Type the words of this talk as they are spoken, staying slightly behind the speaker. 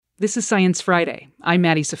This is Science Friday. I'm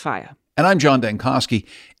Maddie Safaya. And I'm John Dankosky,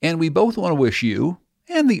 and we both want to wish you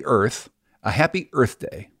and the Earth a happy Earth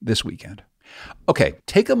Day this weekend. Okay,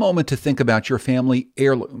 take a moment to think about your family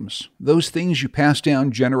heirlooms, those things you pass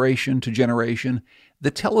down generation to generation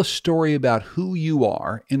that tell a story about who you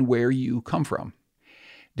are and where you come from.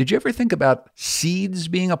 Did you ever think about seeds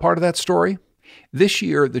being a part of that story? This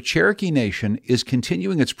year, the Cherokee Nation is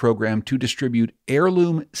continuing its program to distribute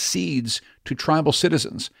heirloom seeds to tribal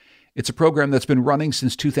citizens. It's a program that's been running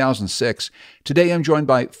since 2006. Today, I'm joined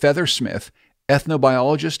by Feather Smith,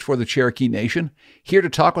 ethnobiologist for the Cherokee Nation, here to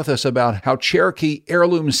talk with us about how Cherokee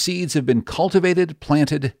heirloom seeds have been cultivated,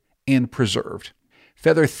 planted, and preserved.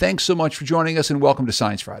 Feather, thanks so much for joining us and welcome to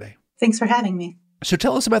Science Friday. Thanks for having me. So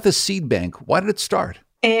tell us about this seed bank. Why did it start?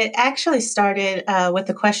 It actually started with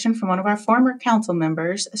a question from one of our former council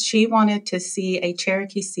members. She wanted to see a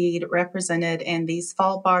Cherokee seed represented in the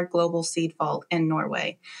Svalbard Global Seed Vault in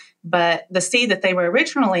Norway. But the seed that they were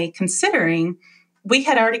originally considering, we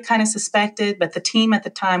had already kind of suspected, but the team at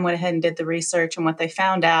the time went ahead and did the research, and what they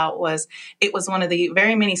found out was it was one of the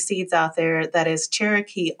very many seeds out there that is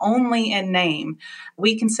Cherokee only in name.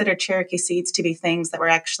 We consider Cherokee seeds to be things that were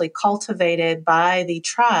actually cultivated by the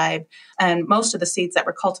tribe, and most of the seeds that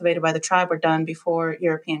were cultivated by the tribe were done before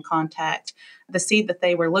European contact. The seed that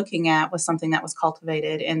they were looking at was something that was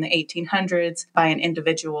cultivated in the 1800s by an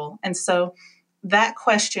individual. And so that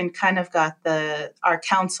question kind of got our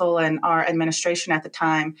council and our administration at the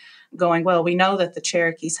time going, well, we know that the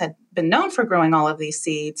Cherokees had been known for growing all of these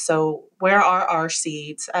seeds, so where are our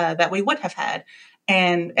seeds that we would have had?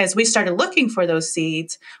 And as we started looking for those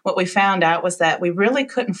seeds, what we found out was that we really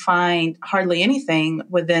couldn't find hardly anything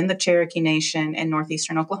within the Cherokee Nation in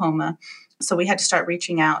northeastern Oklahoma. So we had to start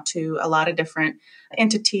reaching out to a lot of different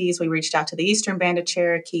entities. We reached out to the Eastern Band of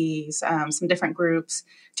Cherokees, some different groups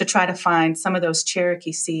to try to find some of those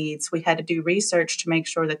Cherokee seeds. We had to do research to make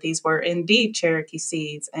sure that these were indeed Cherokee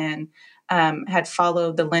seeds and had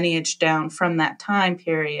followed the lineage down from that time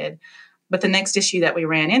period. But the next issue that we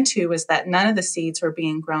ran into was that none of the seeds were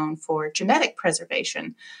being grown for genetic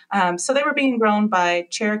preservation. So they were being grown by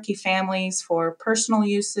Cherokee families for personal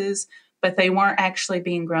uses, but they weren't actually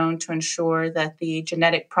being grown to ensure that the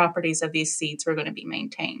genetic properties of these seeds were going to be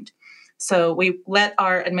maintained. So we let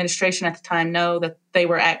our administration at the time know that they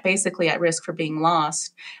were basically at risk for being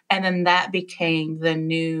lost. And then that became the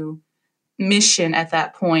new mission at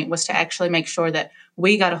that point, was to actually make sure that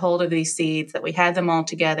we got a hold of these seeds, that we had them all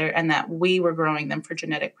together, and that we were growing them for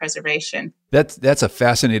genetic preservation. That's a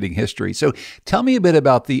fascinating history. So tell me a bit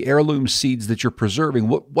about the heirloom seeds that you're preserving.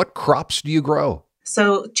 What crops do you grow?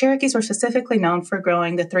 So Cherokees were specifically known for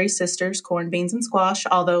growing the Three Sisters, corn, beans, and squash,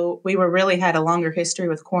 although we really had a longer history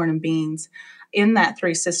with corn and beans. In that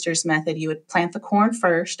Three Sisters method, you would plant the corn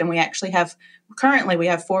first, and currently we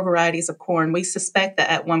have 4 varieties of corn. We suspect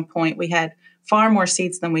that at one point we had far more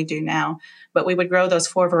seeds than we do now, but we would grow those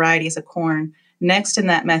 4 varieties of corn. Next in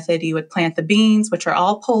that method, you would plant the beans, which are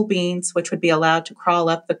all pole beans, which would be allowed to crawl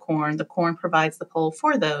up the corn. The corn provides the pole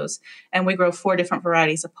for those, and we grow 4 different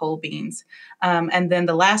varieties of pole beans. And then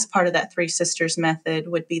the last part of that Three Sisters method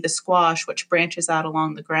would be the squash, which branches out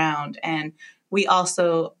along the ground. And we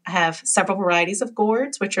also have several varieties of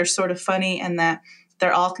gourds, which are sort of funny in that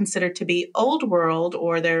they're all considered to be old world,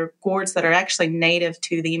 or they're gourds that are actually native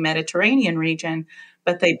to the Mediterranean region,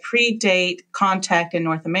 but they predate contact in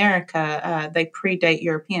North America. They predate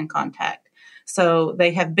European contact. So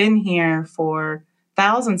they have been here for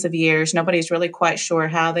thousands of years. Nobody's really quite sure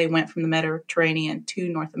how they went from the Mediterranean to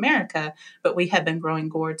North America, but we have been growing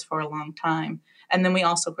gourds for a long time. And then we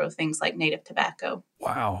also grow things like native tobacco.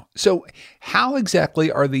 Wow. So how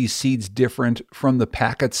exactly are these seeds different from the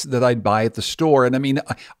packets that I'd buy at the store? And I mean,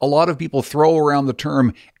 a lot of people throw around the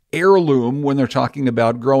term heirloom when they're talking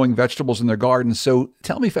about growing vegetables in their gardens. So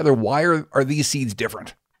tell me, Feather, why are these seeds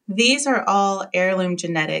different? These are all heirloom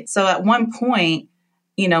genetics. So at one point,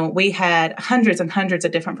 we had hundreds and hundreds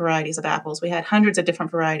of different varieties of apples. We had hundreds of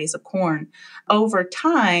different varieties of corn. Over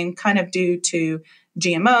time, kind of due to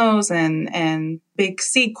GMOs and big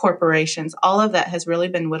seed corporations, all of that has really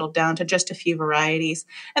been whittled down to just a few varieties.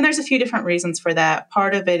 And there's a few different reasons for that.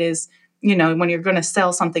 Part of it is, when you're going to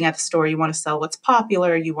sell something at the store, you want to sell what's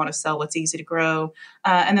popular, you want to sell what's easy to grow.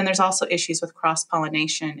 And then there's also issues with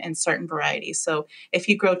cross-pollination in certain varieties. So if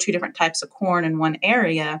you grow 2 different types of corn in one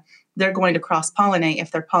area, they're going to cross-pollinate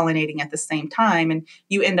if they're pollinating at the same time, and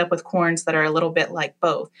you end up with corns that are a little bit like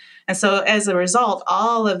both. And so as a result,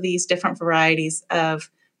 all of these different varieties of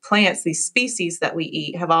plants, these species that we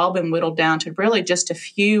eat, have all been whittled down to really just a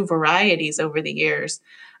few varieties over the years.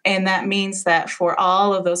 And that means that for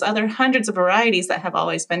all of those other hundreds of varieties that have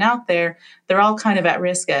always been out there, they're all kind of at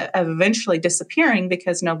risk of eventually disappearing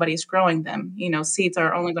because nobody's growing them. Seeds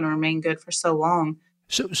are only going to remain good for so long.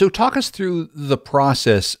 So talk us through the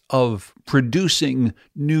process of producing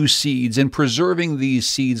new seeds and preserving these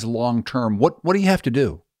seeds long term. What do you have to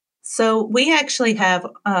do? So we actually have,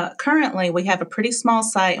 currently, we have a pretty small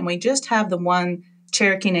site, and we just have the one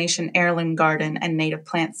Cherokee Nation heirloom garden and native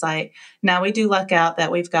plant site. Now, we do luck out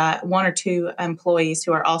that we've got one or two employees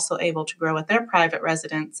who are also able to grow at their private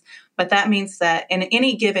residence. But that means that in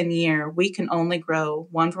any given year, we can only grow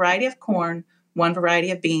one variety of corn, one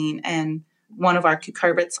variety of bean, and one of our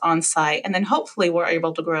cucurbits on site. And then hopefully we're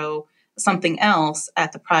able to grow something else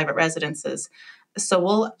at the private residences. So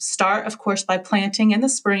we'll start, of course, by planting in the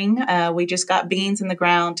spring. We just got beans in the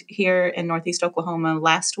ground here in Northeast Oklahoma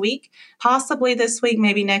last week. Possibly this week,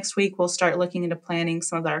 maybe next week, we'll start looking into planting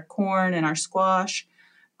some of our corn and our squash.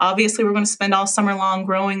 Obviously, we're going to spend all summer long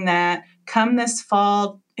growing that. Come this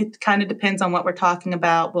fall, it kind of depends on what we're talking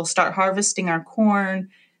about. We'll start harvesting our corn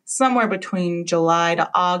somewhere between July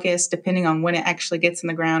to August, depending on when it actually gets in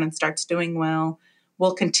the ground and starts doing well.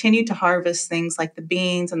 We'll continue to harvest things like the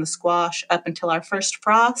beans and the squash up until our first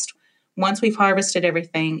frost. Once we've harvested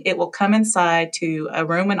everything, it will come inside to a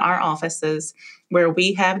room in our offices where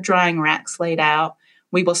we have drying racks laid out.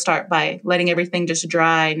 We will start by letting everything just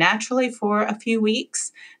dry naturally for a few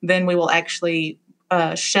weeks. Then we will actually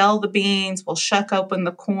shell the beans, we'll shuck open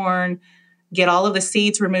the corn, get all of the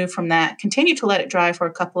seeds removed from that, continue to let it dry for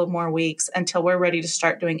a couple of more weeks until we're ready to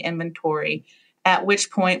start doing inventory, at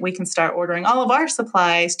which point we can start ordering all of our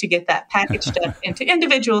supplies to get that packaged up into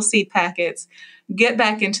individual seed packets, get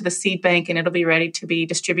back into the seed bank, and it'll be ready to be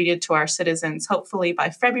distributed to our citizens, hopefully by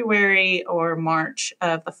February or March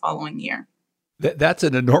of the following year. That's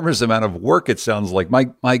an enormous amount of work, it sounds like.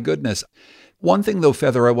 My goodness. One thing, though,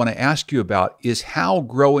 Feather, I want to ask you about is how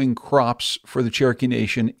growing crops for the Cherokee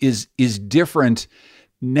Nation is different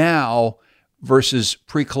now versus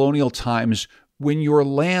pre-colonial times when your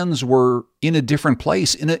lands were in a different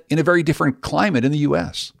place, in a very different climate in the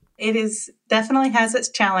U.S. It is definitely has its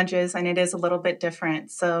challenges, and it is a little bit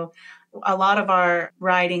different. So a lot of our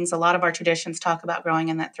writings, a lot of our traditions talk about growing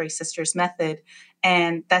in that Three Sisters method,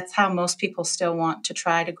 and that's how most people still want to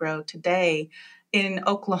try to grow today. In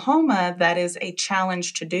Oklahoma, that is a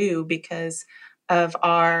challenge to do because of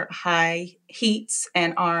our high heats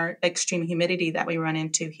and our extreme humidity that we run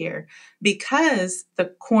into here. Because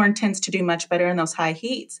the corn tends to do much better in those high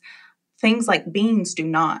heats, things like beans do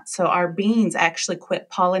not. So our beans actually quit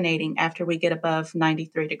pollinating after we get above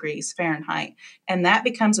 93 degrees Fahrenheit. And that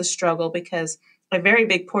becomes a struggle because a very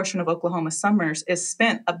big portion of Oklahoma summers is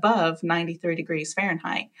spent above 93 degrees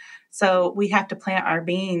Fahrenheit. So we have to plant our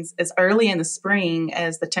beans as early in the spring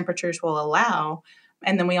as the temperatures will allow.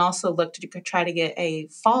 And then we also look to try to get a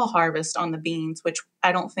fall harvest on the beans, which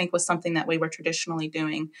I don't think was something that we were traditionally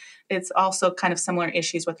doing. It's also kind of similar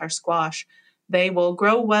issues with our squash. They will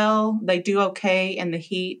grow well, they do okay in the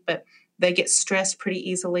heat, but they get stressed pretty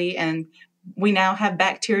easily. And we now have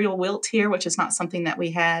bacterial wilt here, which is not something that we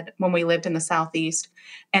had when we lived in the Southeast.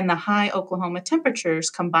 And the high Oklahoma temperatures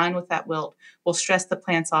combined with that wilt will stress the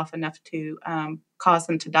plants off enough to cause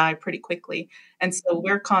them to die pretty quickly. And so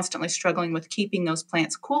we're constantly struggling with keeping those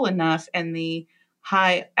plants cool enough in the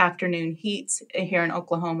high afternoon heats here in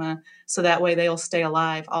Oklahoma, so that way they'll stay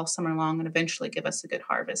alive all summer long and eventually give us a good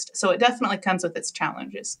harvest. So it definitely comes with its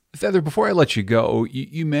challenges. Feather, before I let you go,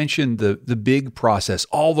 you mentioned the big process,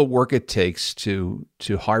 all the work it takes to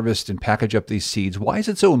harvest and package up these seeds. Why is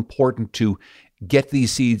it so important to get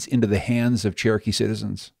these seeds into the hands of Cherokee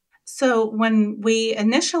citizens? So when we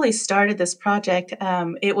initially started this project,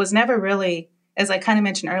 it was never really, as I kind of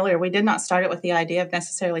mentioned earlier, we did not start it with the idea of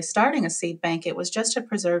necessarily starting a seed bank. It was just to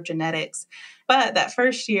preserve genetics. But that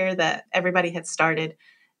first year that everybody had started,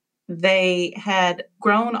 they had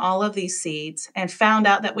grown all of these seeds and found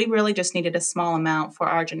out that we really just needed a small amount for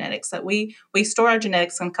our genetics, that we store our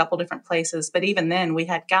genetics in a couple different places. But even then, we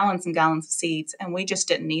had gallons and gallons of seeds, and we just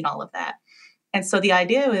didn't need all of that. And so the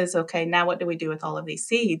idea is, okay, now what do we do with all of these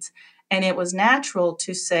seeds? And it was natural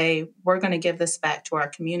to say, we're going to give this back to our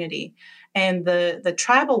community. And the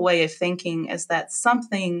tribal way of thinking is that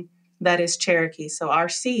something that is Cherokee, so our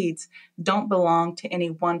seeds don't belong to any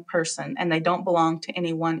one person and they don't belong to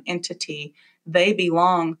any one entity. They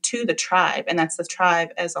belong to the tribe, and that's the tribe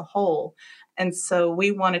as a whole. And so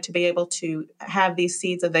we wanted to be able to have these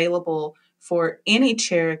seeds available for any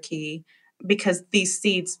Cherokee because these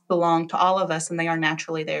seeds belong to all of us and they are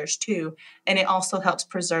naturally theirs too. And it also helps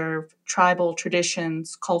preserve tribal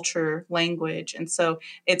traditions, culture, language. And so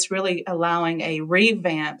it's really allowing a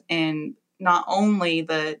revamp and not only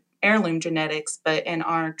the heirloom genetics, but in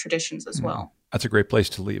our traditions as well. That's a great place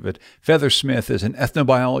to leave it. Feather Smith is an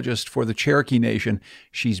ethnobiologist for the Cherokee Nation.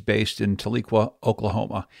 She's based in Tahlequah,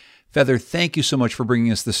 Oklahoma. Feather, thank you so much for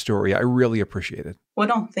bringing us this story. I really appreciate it. Well,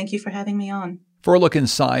 no, thank you for having me on. For a look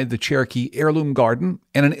inside the Cherokee Heirloom Garden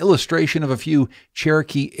and an illustration of a few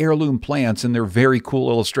Cherokee heirloom plants and their very cool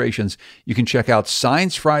illustrations, you can check out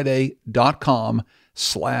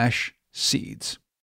sciencefriday.com/seeds.